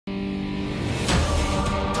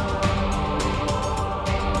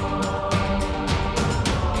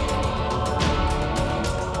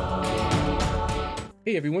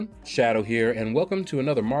Hey everyone, Shaedow here, and welcome to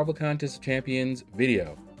another Marvel Contest of Champions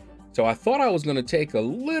video. So I thought I was going to take a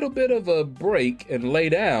little bit of a break and lay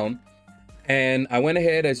down, and I went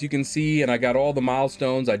ahead, as you can see, and I got all the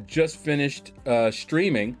milestones. I just finished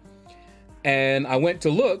streaming, and I went to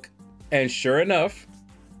look, and sure enough,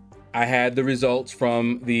 I had the results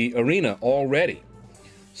from the arena already.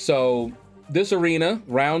 So this arena,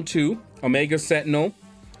 round 2, Omega Sentinel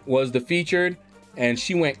was the featured, and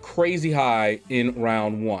she went crazy high in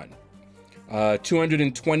round 1.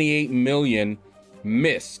 228 million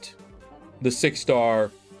missed. The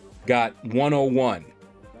 6-star got 101.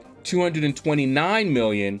 229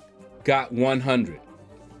 million got 100.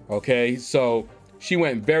 Okay, so she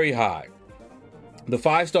went very high. The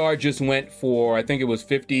 5-star just went for, I think it was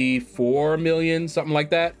 54 million, something like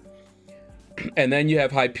that. And then you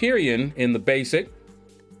have Hyperion in the basic.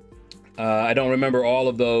 I don't remember all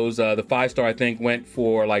of those. The 5-star, I think, went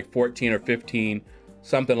for like 14 or 15,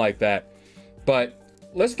 something like that. But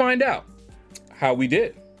let's find out how we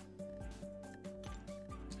did.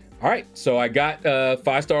 All right, so I got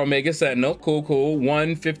 5-star Omega Sentinel, cool,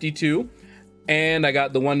 152. And I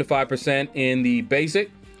got the 1 to 5% in the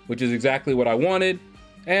basic, which is exactly what I wanted.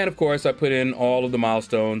 And of course, I put in all of the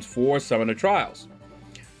milestones for Summoner Trials.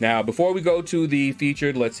 Now, before we go to the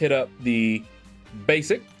featured, let's hit up the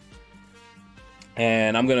basic.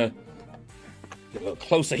 And I'm gonna get a little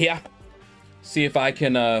closer here. See if I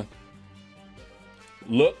can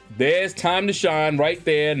look. There's Time to Shine right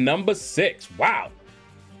there, number 6. Wow.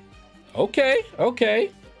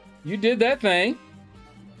 Okay. You did that thing.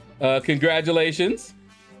 Congratulations.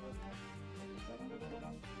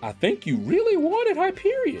 I think you really wanted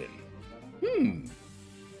Hyperion.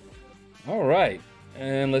 All right.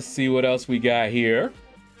 And let's see what else we got here.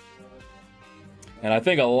 And I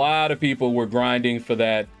think a lot of people were grinding for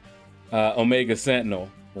that Omega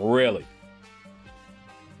Sentinel, really.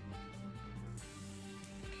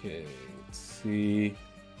 Okay, let's see.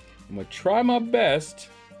 I'm gonna try my best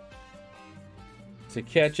to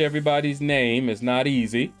catch everybody's name. It's not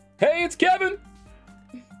easy. Hey, it's Kevin!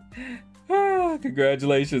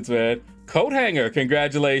 Congratulations, man. Coat hanger,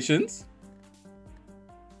 congratulations.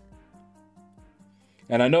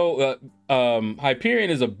 And I know Hyperion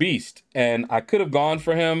is a beast, and I could have gone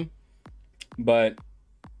for him, but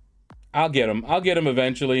I'll get him. I'll get him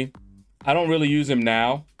eventually. I don't really use him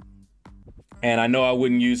now, and I know I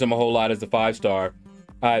wouldn't use him a whole lot as the 5-star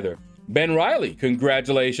either. Ben Riley,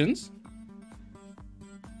 congratulations.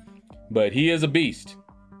 But he is a beast,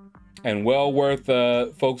 and well worth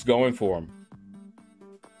folks going for him.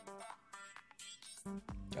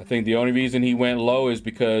 I think the only reason he went low is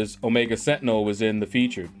because Omega Sentinel was in the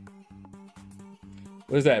featured.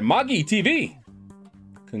 What is that? Magi TV.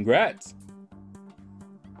 Congrats.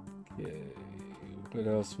 Okay, what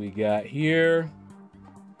else we got here?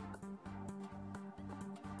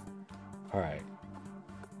 All right.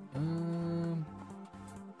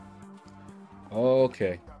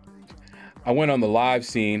 Okay. I went on the live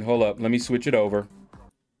scene. Hold up. Let me switch it over.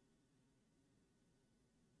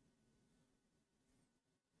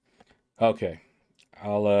 Okay,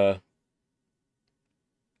 I'll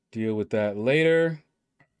deal with that later.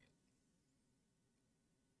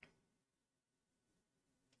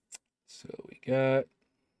 So we got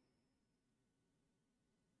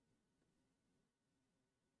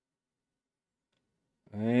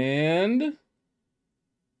and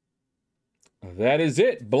that is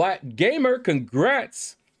it. Black Gamer,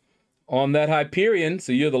 congrats on that Hyperion.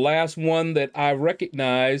 So you're the last one that I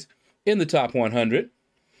recognize in the top 100.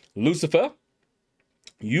 Lucifer,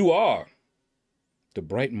 you are the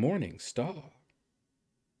bright morning star.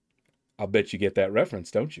 I'll bet you get that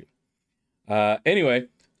reference, don't you? Anyway,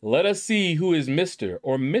 let us see who is Mr.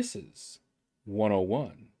 or Mrs.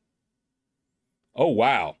 101. Oh,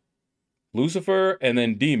 wow. Lucifer and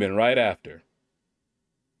then Demon right after.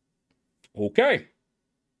 Okay.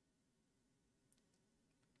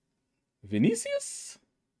 Vinicius?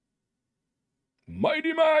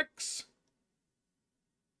 Mighty Max?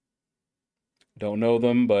 Don't know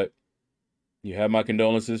them, but you have my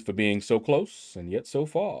condolences for being so close and yet so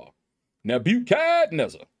far.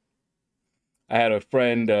 Nebuchadnezzar. I had a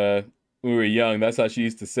friend when we were young. That's how she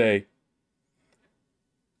used to say.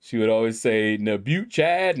 She would always say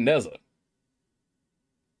Nebuchadnezzar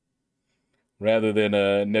rather than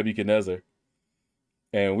Nebuchadnezzar.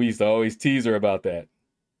 And we used to always tease her about that.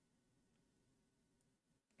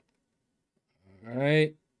 All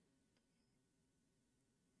right.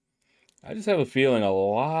 I just have a feeling a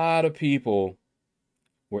lot of people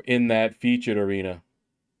were in that featured arena.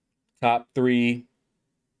 Top 3,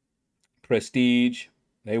 Prestige,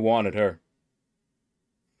 they wanted her.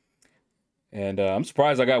 And I'm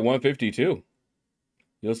surprised I got 152.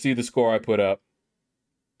 You'll see the score I put up.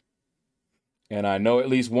 And I know at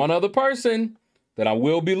least one other person that I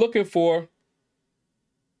will be looking for.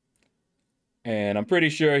 And I'm pretty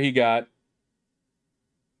sure he got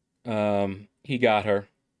her.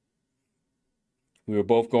 We were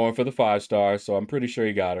both going for the 5 stars, so I'm pretty sure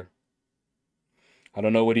he got her. I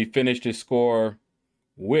don't know what he finished his score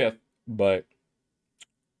with, but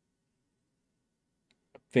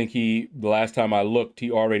I think the last time I looked, he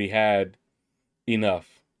already had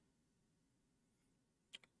enough.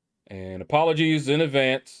 And apologies in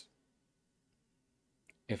advance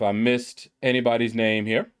if I missed anybody's name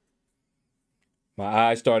here. My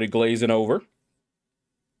eyes started glazing over.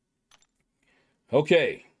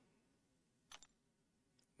 Okay.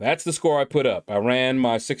 That's the score I put up. I ran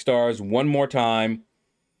my 6 stars one more time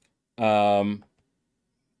and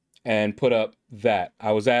put up that.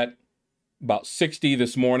 I was at about 60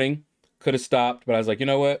 this morning. Could have stopped, but I was like, you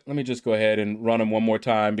know what? Let me just go ahead and run them one more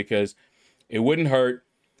time because it wouldn't hurt.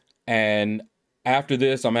 And after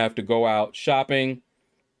this, I'm going to have to go out shopping.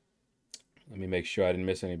 Let me make sure I didn't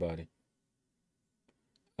miss anybody.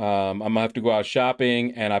 I'm going to have to go out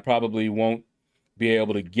shopping, and I probably won't be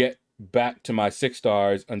able to get back to my 6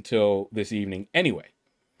 stars until this evening anyway.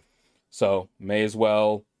 So may as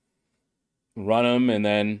well run them and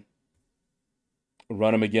then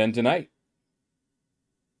run them again tonight.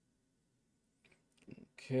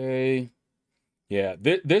 Okay. Yeah,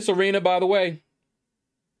 this arena, by the way,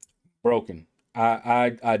 broken.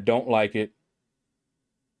 I don't like it.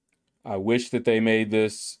 I wish that they made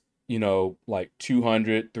this, you know, like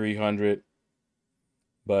 200, 300,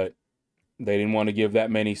 but they didn't want to give that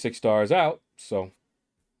many 6 stars out, so.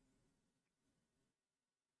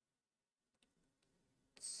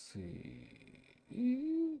 Let's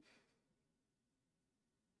see.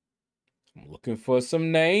 I'm looking for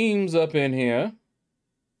some names up in here.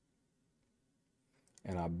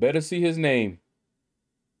 And I better see his name.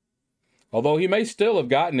 Although he may still have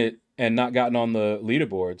gotten it and not gotten on the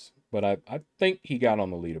leaderboards, but I think he got on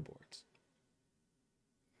the leaderboards.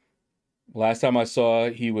 Last time I saw,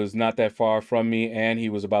 he was not that far from me, and he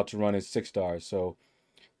was about to run his 6 stars, so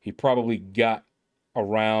he probably got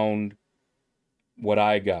around what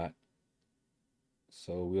I got.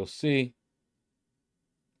 So we'll see.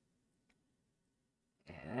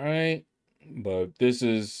 All right, but this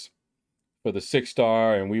is for the 6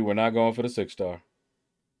 star, and we were not going for the 6 star.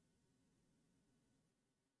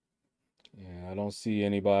 Yeah, I don't see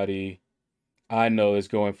anybody I know is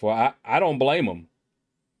going for. I don't blame them,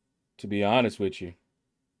 to be honest with you.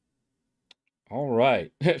 All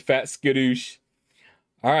right, fat skadoosh.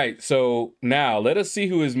 All right, so now let us see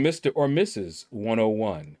who is Mr. or Mrs.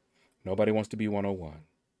 101. Nobody wants to be 101,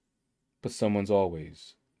 but someone's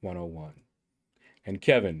always 101. And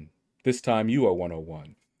Kevin, this time you are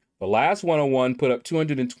 101. The last 101 put up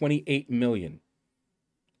 228 million.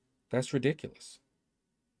 That's ridiculous.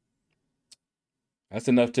 That's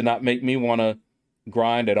enough to not make me want to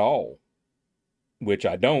grind at all, which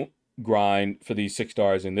I don't grind for these 6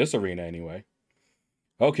 stars in this arena anyway.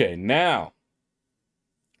 Okay, now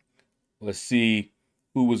let's see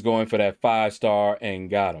who was going for that 5 star and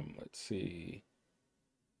got him. Let's see.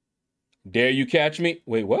 Dare you catch me?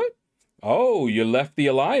 Wait, what? Oh, you left the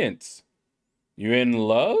alliance. You're in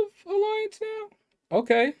love alliance now?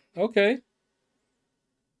 Okay, okay.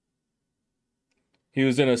 He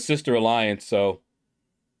was in a sister alliance, so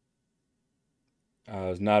I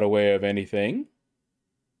was not aware of anything.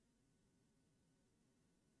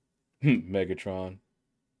 Megatron.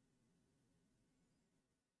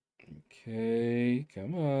 Okay,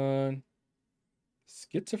 come on.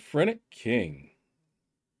 Schizophrenic King.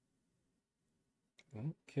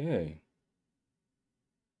 Okay.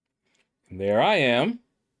 And there I am.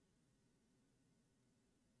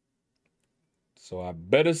 So I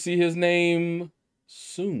better see his name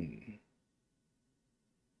soon.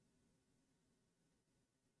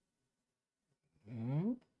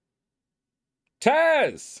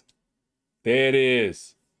 Taz! There it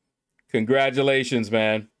is. Congratulations,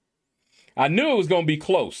 man. I knew it was going to be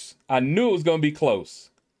close. I knew it was going to be close.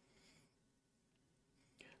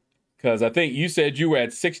 Because I think you said you were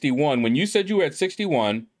at 61. When you said you were at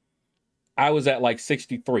 61, I was at like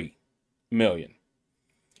 63 million.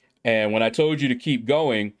 And when I told you to keep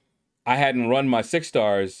going, I hadn't run my 6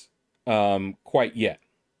 stars quite yet.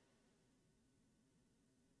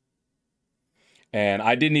 And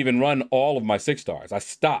I didn't even run all of my 6 stars. I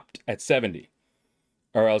stopped at 70.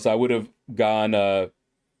 Or else I would have gone to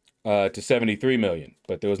 73 million.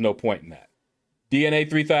 But there was no point in that. DNA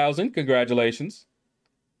 3000, congratulations.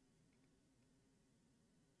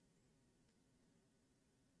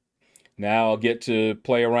 Now I'll get to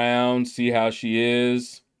play around, see how she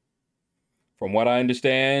is. From what I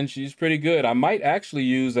understand, she's pretty good. I might actually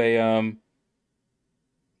use an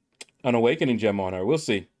awakening gem on her. We'll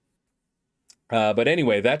see. But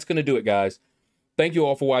anyway, that's going to do it, guys. Thank you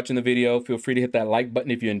all for watching the video. Feel free to hit that like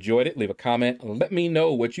button if you enjoyed it. Leave a comment. Let me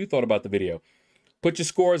know what you thought about the video. Put your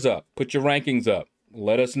scores up. Put your rankings up.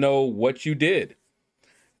 Let us know what you did.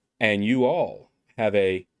 And you all have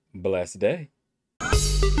a blessed day.